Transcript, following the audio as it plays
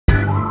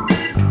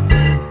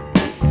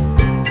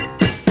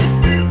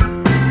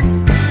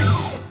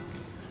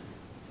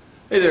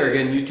Hey there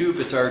again, YouTube.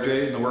 It's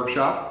RJ in the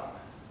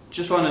workshop.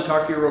 Just wanted to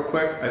talk to you real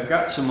quick. I've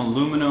got some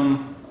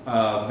aluminum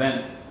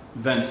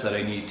vents that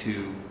I need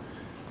to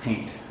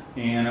paint,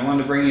 and I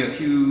wanted to bring you a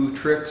few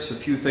tricks, a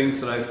few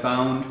things that I've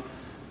found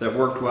that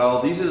worked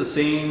well. These are the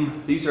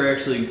same. These are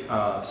actually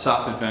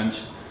soffit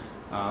vents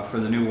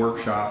for the new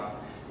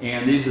workshop,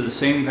 and these are the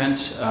same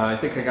vents. I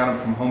think I got them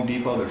from Home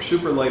Depot. They're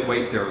super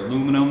lightweight. They're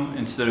aluminum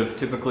instead of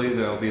typically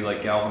they'll be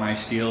like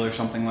galvanized steel or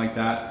something like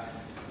that.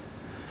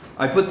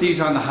 I put these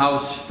on the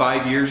house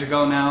 5 years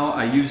ago now.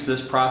 I used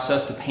this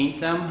process to paint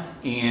them,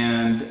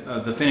 and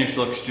the finish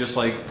looks just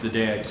like the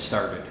day I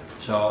started.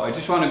 So I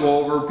just want to go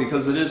over,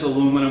 because it is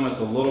aluminum, it's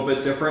a little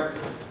bit different.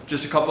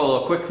 Just a couple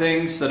of quick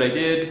things that I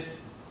did.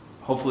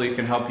 Hopefully it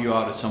can help you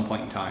out at some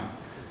point in time.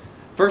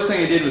 First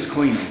thing I did was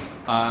cleaning.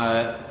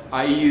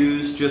 I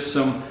used just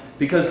some,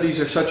 because these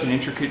are such an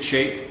intricate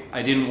shape,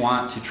 I didn't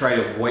want to try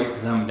to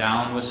wipe them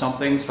down with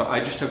something, so I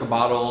just took a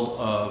bottle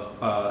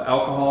of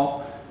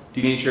alcohol,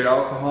 denatured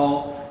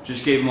alcohol,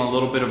 just gave them a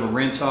little bit of a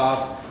rinse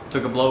off,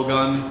 took a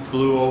blowgun,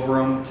 blew over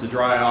them to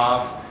dry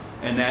off,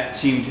 and that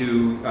seemed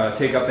to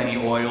take up any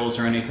oils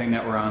or anything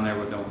that were on there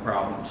with no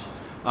problems.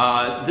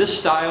 This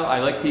style,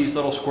 I like these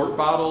little squirt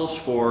bottles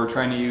for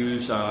trying to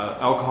use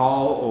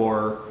alcohol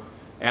or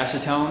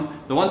acetone.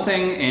 The one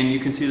thing, and you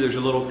can see there's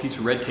a little piece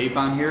of red tape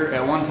on here,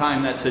 at one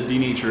time that said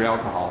denatured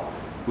alcohol.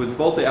 With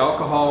both the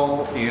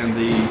alcohol and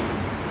the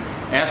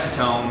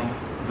acetone,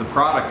 the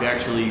product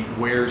actually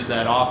wears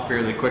that off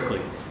fairly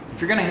quickly. If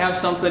you're going to have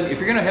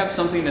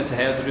something, that's a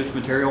hazardous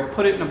material,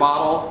 put it in a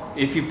bottle.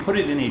 If you put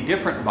it in a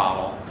different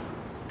bottle,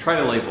 try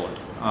to label it.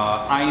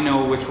 I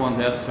know which one's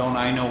acetone,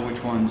 I know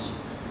which one's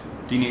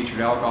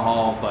denatured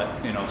alcohol,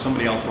 but you know,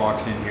 somebody else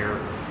walks in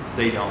here,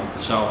 they don't.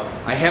 So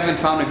I haven't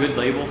found a good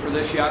label for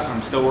this yet.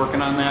 I'm still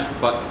working on that.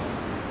 But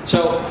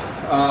so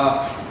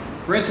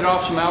rinse it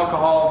off some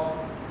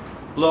alcohol,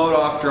 blow it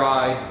off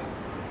dry.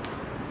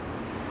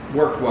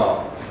 Worked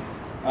well.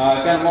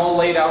 I've got them all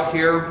laid out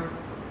here.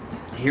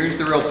 Here's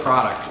the real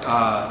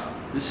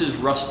product. This is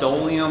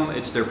Rust-Oleum.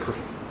 It's their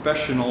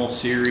professional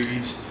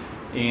series,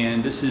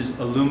 and this is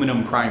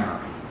aluminum primer.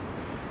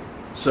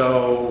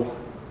 So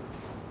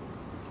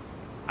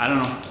I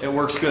don't know, it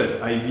works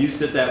good. I've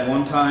used it that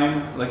one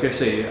time. Like I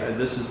say,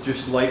 this is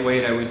just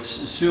lightweight. I would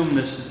assume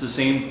this is the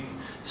same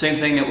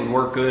thing that would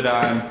work good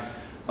on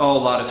a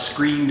lot of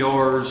screen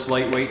doors,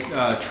 lightweight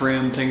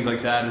trim, things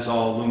like that is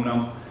all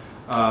aluminum.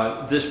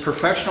 This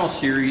professional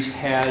series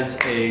has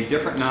a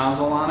different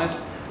nozzle on it.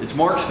 It's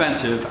more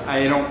expensive.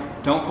 I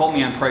don't quote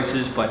me on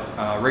prices, but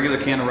a regular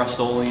can of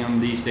Rust-Oleum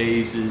these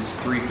days is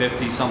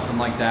 $3.50, something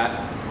like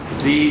that.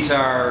 These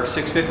are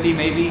 $6.50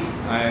 maybe,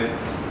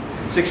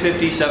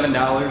 $6.50,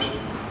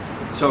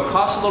 $7. So it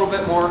costs a little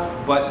bit more,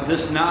 but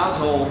this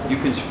nozzle you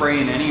can spray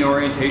in any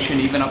orientation,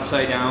 even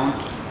upside down,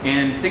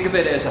 and think of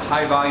it as a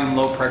high volume,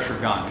 low pressure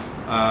gun.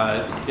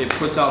 It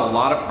puts out a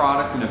lot of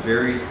product in a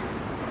very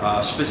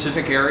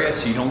specific area,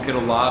 so you don't get a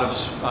lot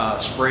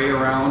of spray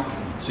around,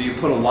 so you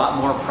put a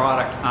lot more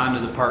product onto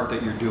the part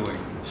that you're doing.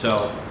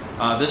 So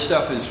this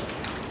stuff is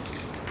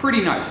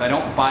pretty nice. I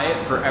don't buy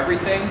it for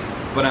everything,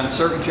 but on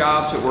certain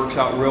jobs it works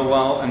out real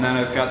well. And then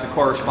I've got the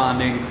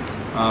corresponding,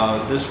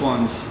 this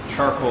one's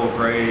charcoal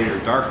gray or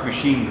dark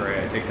machine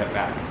gray, I take that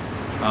back.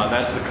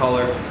 That's the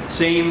color.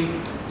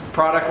 Same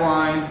product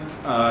line.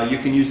 You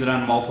can use it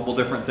on multiple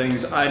different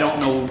things. I don't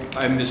know,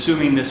 I'm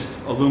assuming this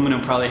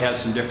aluminum probably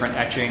has some different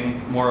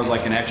etching, more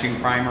like an etching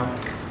primer.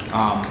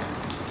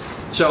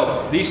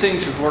 So these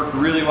things have worked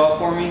really well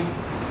for me.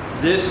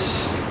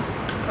 This,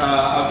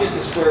 I'll get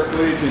the square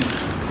footage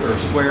or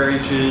square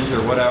inches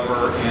or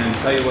whatever and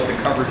tell you what the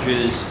coverage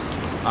is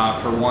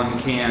for one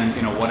can,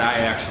 you know, what I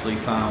actually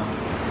found.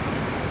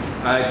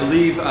 I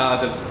believe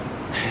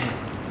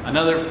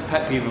another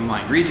pet peeve of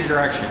mine, read the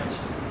directions.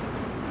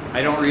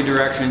 I don't read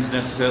directions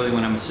necessarily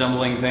when I'm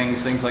assembling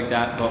things like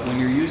that, but when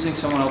you're using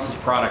someone else's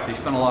product, they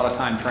spend a lot of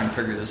time trying to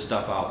figure this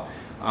stuff out.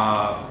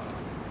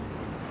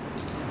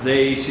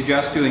 They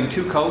suggest doing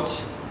 2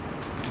 coats.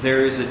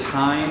 There is a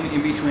time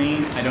in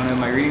between. I don't have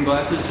my reading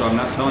glasses, so I'm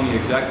not telling you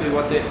exactly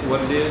what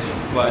it is,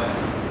 but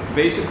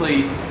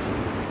basically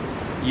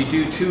you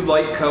do 2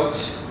 light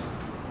coats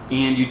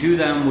and you do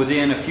them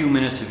within a few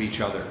minutes of each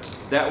other.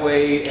 That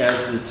way,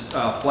 as it's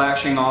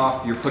flashing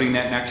off, you're putting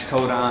that next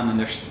coat on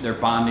and they're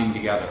bonding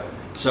together.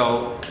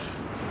 So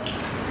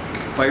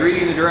by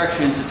reading the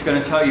directions, it's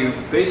going to tell you,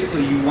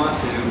 basically you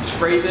want to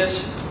spray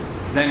this,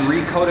 then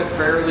recoat it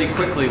fairly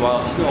quickly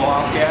while it's still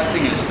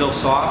off-gassing, it's still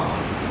soft.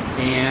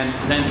 And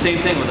then same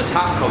thing with the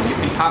top coat. You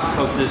can top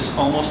coat this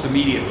almost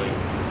immediately.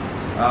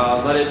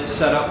 Let it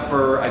set up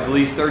for, I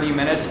believe, 30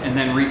 minutes and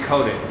then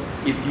recoat it.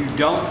 If you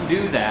don't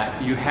do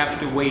that, you have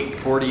to wait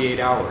 48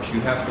 hours.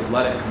 You have to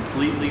let it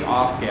completely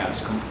off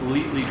gas,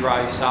 completely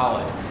dry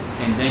solid,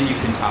 and then you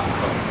can top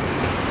coat.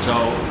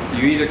 So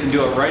you either can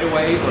do it right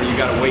away or you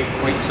got to wait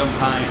quite some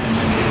time and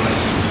then do it.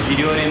 If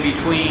you do it in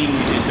between,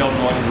 you just don't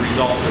know what the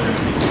results are going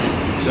to be.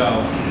 So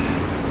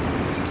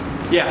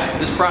yeah,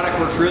 this product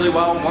works really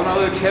well. One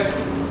other tip,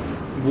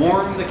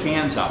 warm the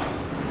cans up.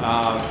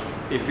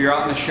 if you're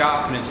out in the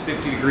shop and it's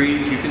 50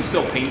 degrees, you can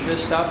still paint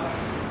this stuff.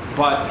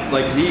 But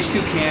like these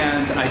two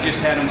cans, I just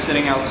had them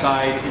sitting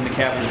outside in the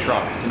cab of the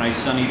truck. It's a nice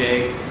sunny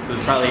day. It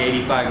was probably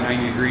 85,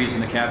 90 degrees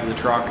in the cab of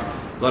the truck.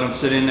 Let them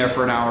sit in there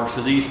for an hour.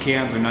 So these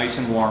cans are nice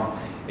and warm.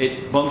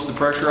 It bumps the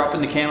pressure up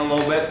in the can a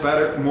little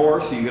bit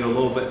more, so you get a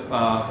little bit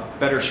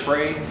better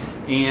spray.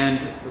 And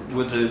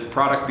with the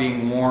product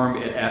being warm,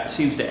 it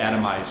seems to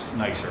atomize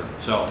nicer.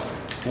 So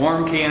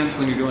warm cans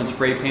when you're doing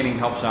spray painting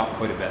helps out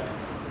quite a bit.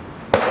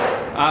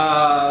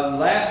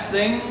 Last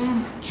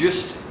thing,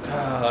 just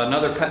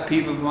another pet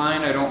peeve of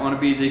mine. I don't want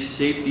to be the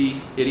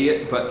safety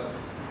idiot, but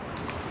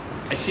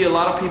I see a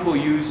lot of people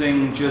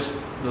using just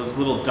those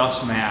little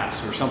dust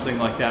masks or something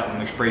like that when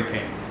they're spray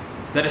painting.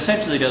 That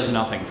essentially does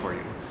nothing for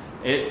you.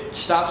 It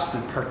stops the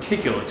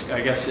particulates.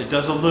 I guess it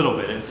does a little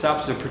bit. It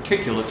stops the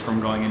particulates from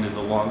going into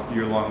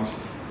your lungs.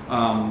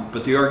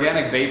 But the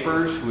organic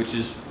vapors, which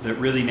is the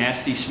really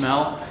nasty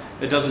smell,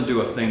 it doesn't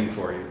do a thing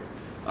for you.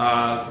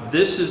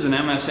 This is an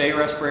MSA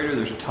respirator.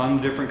 There's a ton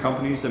of different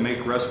companies that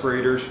make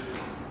respirators.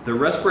 The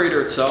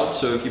respirator itself,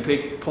 so if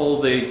you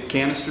pull the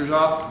canisters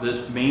off,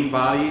 this main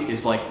body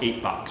is like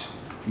 $8.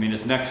 I mean,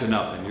 it's next to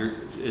nothing.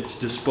 It's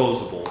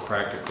disposable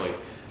practically.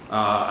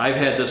 I've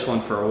had this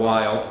one for a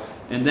while.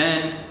 And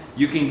then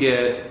you can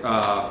get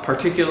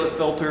particulate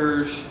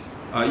filters.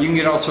 You can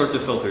get all sorts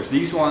of filters.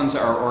 These ones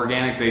are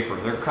organic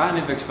vapor. They're kind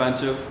of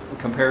expensive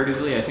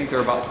comparatively. I think they're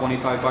about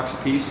 25 bucks a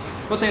piece,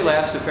 but they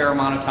last a fair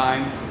amount of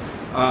time.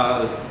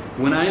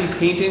 When I'm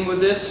painting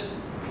with this,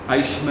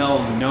 I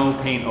smell no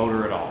paint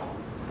odor at all.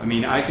 I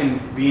mean, I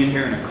can be in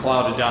here in a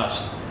cloud of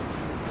dust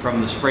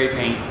from the spray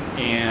paint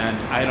and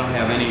I don't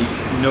have any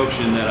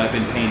notion that I've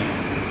been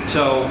painting.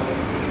 So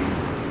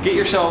get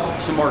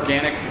yourself some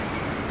organic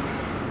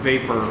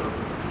vapor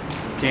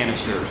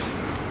canisters.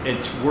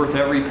 It's worth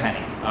every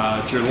penny.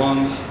 It's your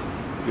lungs.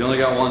 You only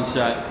got one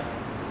set.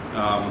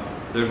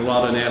 There's a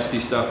lot of nasty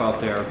stuff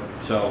out there,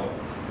 so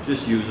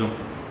just use them.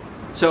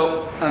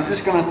 So I'm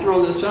just going to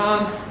throw this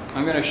on.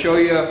 I'm going to show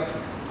you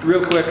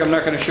real quick. I'm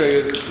not going to show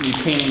you me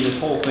painting this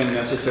whole thing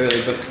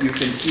necessarily, but you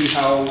can see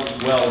how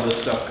well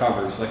this stuff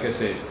covers. Like I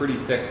say, it's pretty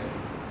thick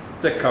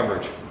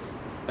coverage.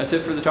 That's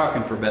it for the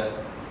talking for a bit.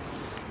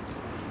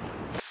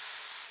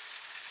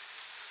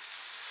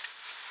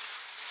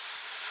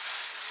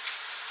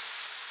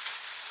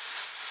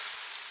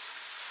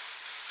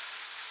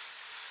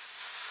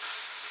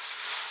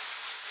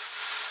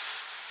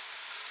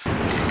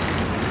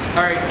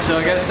 Alright, so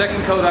I got a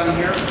second coat on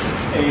here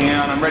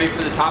and I'm ready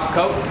for the top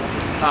coat.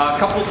 A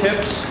couple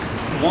tips.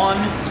 One,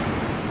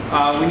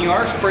 when you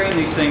are spraying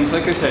these things,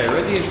 like I say, I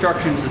read the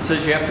instructions. It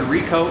says you have to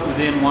recoat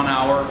within 1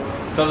 hour.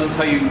 It doesn't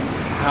tell you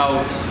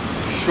how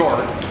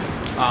short.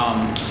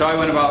 So I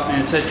went about,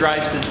 and it said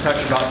dries to the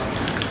touch about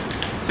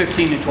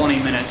 15 to 20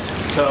 minutes.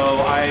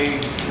 So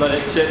I let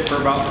it sit for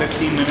about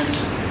 15 minutes.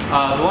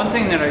 The one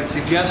thing that I'd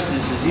suggest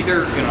is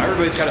either,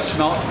 everybody's got a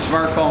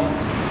smartphone.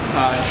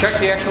 Check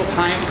the actual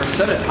time or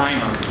set a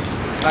timer.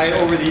 I,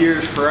 over the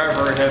years,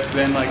 forever have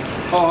been like,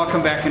 oh, I'll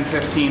come back in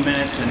 15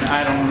 minutes and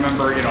I don't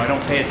remember, I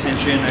don't pay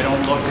attention, I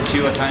don't look to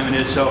see what time it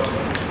is. So,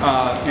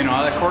 out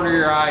of the corner of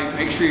your eye,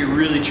 make sure you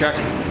really check.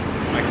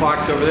 My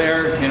clock's over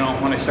there,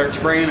 when I start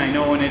spraying, I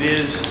know when it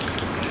is.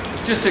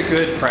 Just a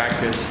good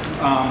practice,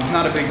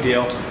 not a big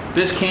deal.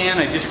 This can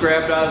I just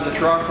grabbed out of the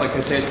truck. Like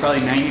I said, it's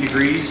probably 90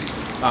 degrees.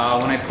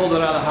 When I pulled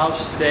it out of the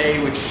house today,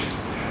 which,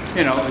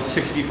 it was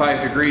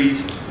 65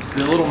 degrees,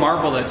 the little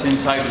marble that's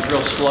inside was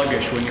real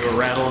sluggish when you were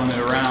rattling it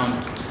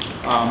around.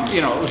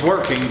 It was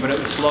working, but it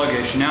was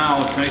sluggish.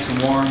 Now it's nice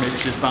and warm.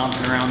 It's just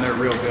bouncing around there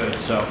real good.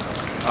 So,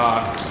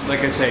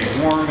 like I say,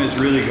 warm is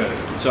really good.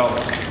 So,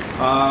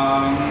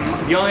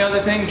 the only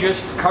other thing,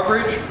 just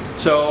coverage.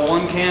 So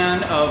 1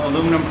 can of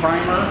aluminum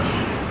primer.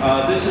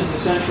 This is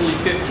essentially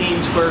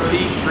 15 square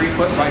feet, 3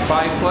 foot by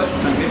 5 foot.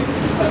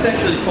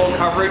 Essentially full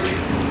coverage.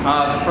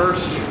 The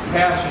first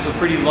pass was a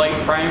pretty light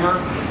primer,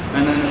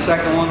 and then the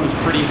second one was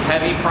pretty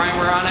heavy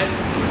primer on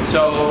it.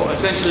 So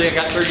essentially I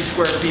got 30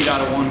 square feet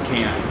out of 1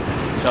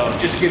 can. So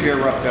just to give you a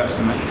rough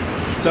estimate.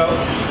 So,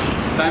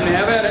 time to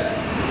have at it.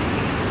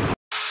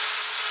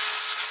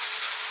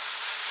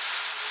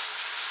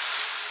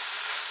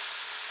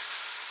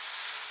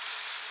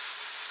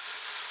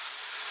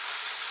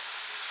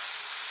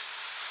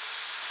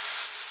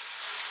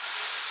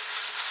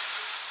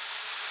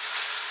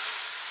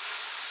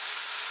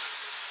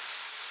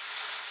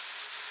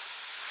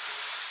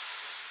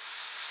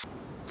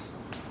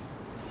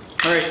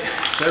 Alright,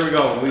 there we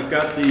go. We've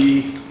got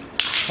the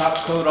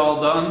top coat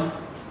all done.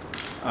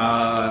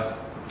 A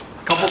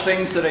couple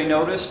things that I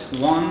noticed.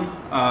 One,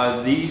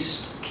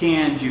 these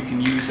cans you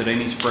can use at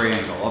any spray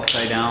angle,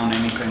 upside down,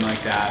 anything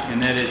like that.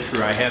 And that is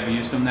true. I have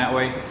used them that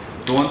way.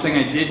 The one thing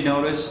I did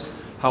notice,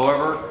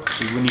 however,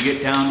 is when you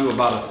get down to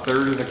about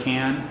 1/3 of the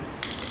can,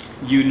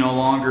 you no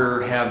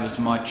longer have as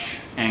much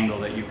angle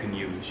that you can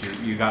use.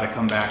 You got to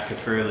come back to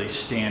fairly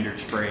standard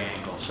spray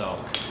angle.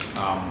 So,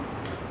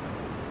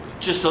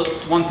 just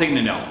one thing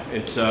to know.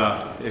 It's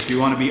if you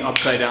want to be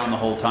upside down the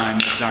whole time,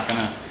 it's not going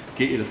to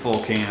get you the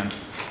full can.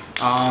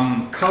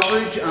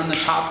 Coverage on the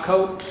top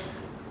coat.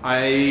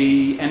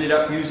 I ended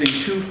up using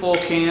 2 full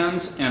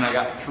cans, and I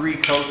got 3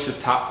 coats of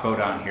top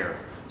coat on here.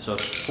 So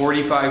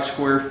 45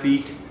 square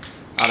feet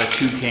out of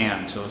 2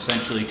 cans. So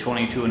essentially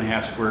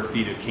 22.5 square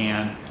feet a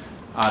can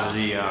out of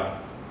the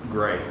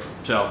gray.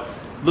 So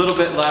a little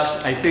bit less.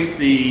 I think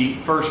the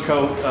first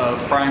coat of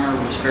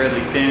primer was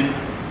fairly thin,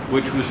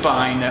 which was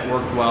fine. That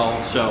worked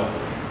well. So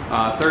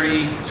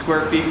 30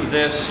 square feet with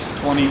this,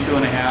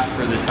 22.5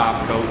 for the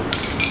top coat.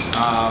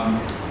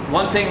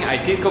 One thing, I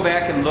did go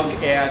back and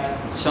look at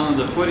some of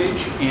the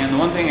footage, and the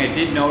one thing I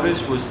did notice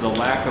was the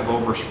lack of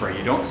overspray.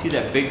 You don't see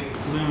that big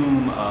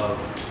plume of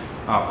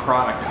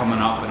product coming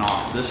up and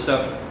off. This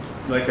stuff,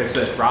 like I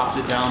said, drops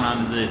it down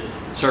onto the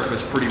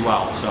surface pretty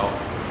well. So,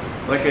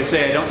 like I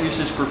say, I don't use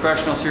this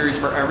professional series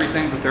for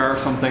everything, but there are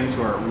some things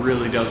where it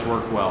really does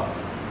work well.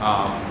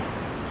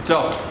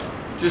 So,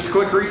 just a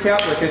quick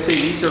recap. Like I say,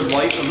 these are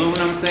light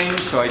aluminum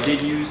things, so I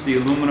did use the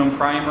aluminum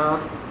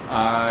primer.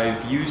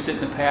 I've used it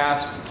in the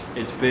past.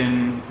 It's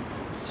been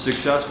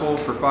successful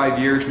for 5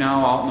 years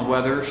now out in the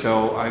weather,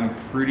 so I'm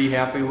pretty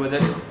happy with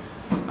it.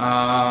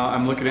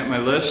 I'm looking at my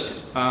list.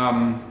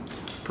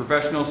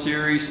 Professional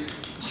series,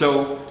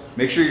 so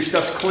make sure your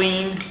stuff's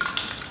clean.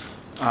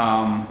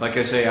 Like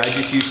I say, I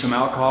just used some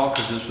alcohol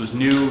because this was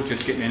new,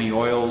 just getting any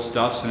oils,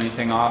 dust,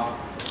 anything off.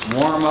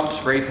 Warm up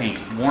spray paint.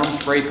 Warm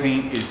spray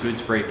paint is good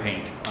spray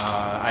paint.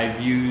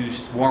 I've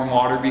used warm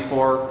water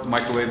before,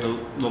 microwave a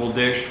little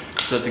dish,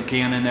 set the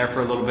can in there for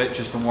a little bit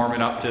just to warm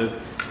it up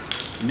to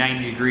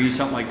 90 degrees,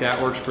 something like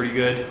that works pretty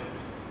good.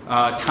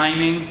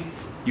 Timing,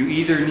 you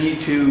either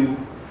need to,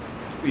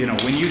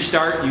 when you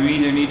start, you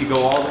either need to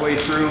go all the way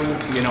through,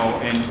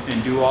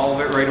 and do all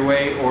of it right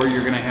away, or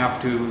you're gonna have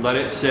to let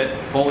it sit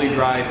fully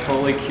dry,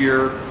 fully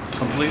cure,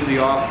 completely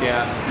off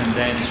gas, and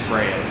then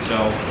spray it.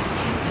 So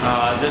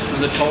this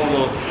was a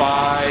total of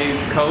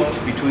 5 coats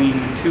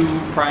between 2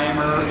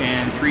 primer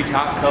and 3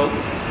 top coat.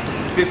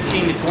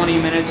 15 to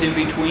 20 minutes in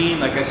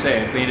between. Like I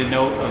say, I made a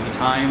note of the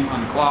time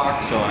on the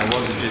clock, so I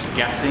wasn't just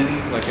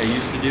guessing like I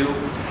used to do.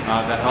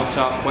 That helps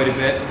out quite a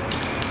bit.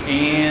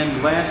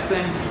 And last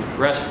thing,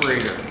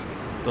 respirator.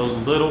 Those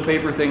little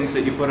paper things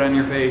that you put on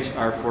your face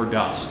are for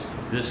dust.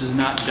 This is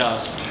not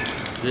dust,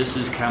 this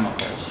is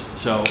chemicals.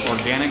 So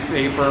organic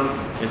vapor,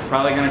 it's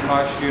probably gonna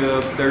cost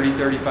you 30,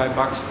 35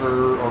 bucks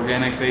for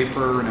organic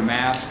vapor and a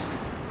mask.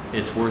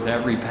 It's worth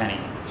every penny.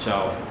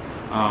 So,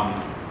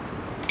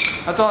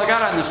 that's all I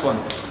got on this one.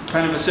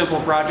 Kind of a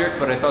simple project,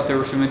 but I thought there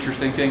were some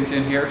interesting things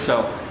in here.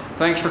 So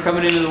thanks for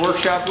coming into the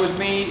workshop with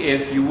me.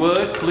 If you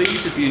would,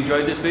 please, if you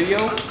enjoyed this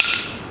video,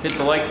 hit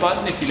the like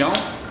button. If you don't,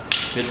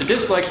 hit the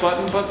dislike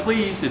button. But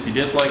please, if you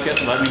dislike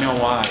it, let me know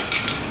why.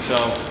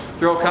 So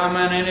throw a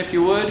comment in if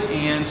you would,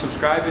 and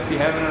subscribe if you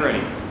haven't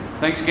already.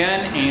 Thanks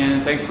again,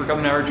 and thanks for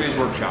coming to RJ's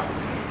Workshop.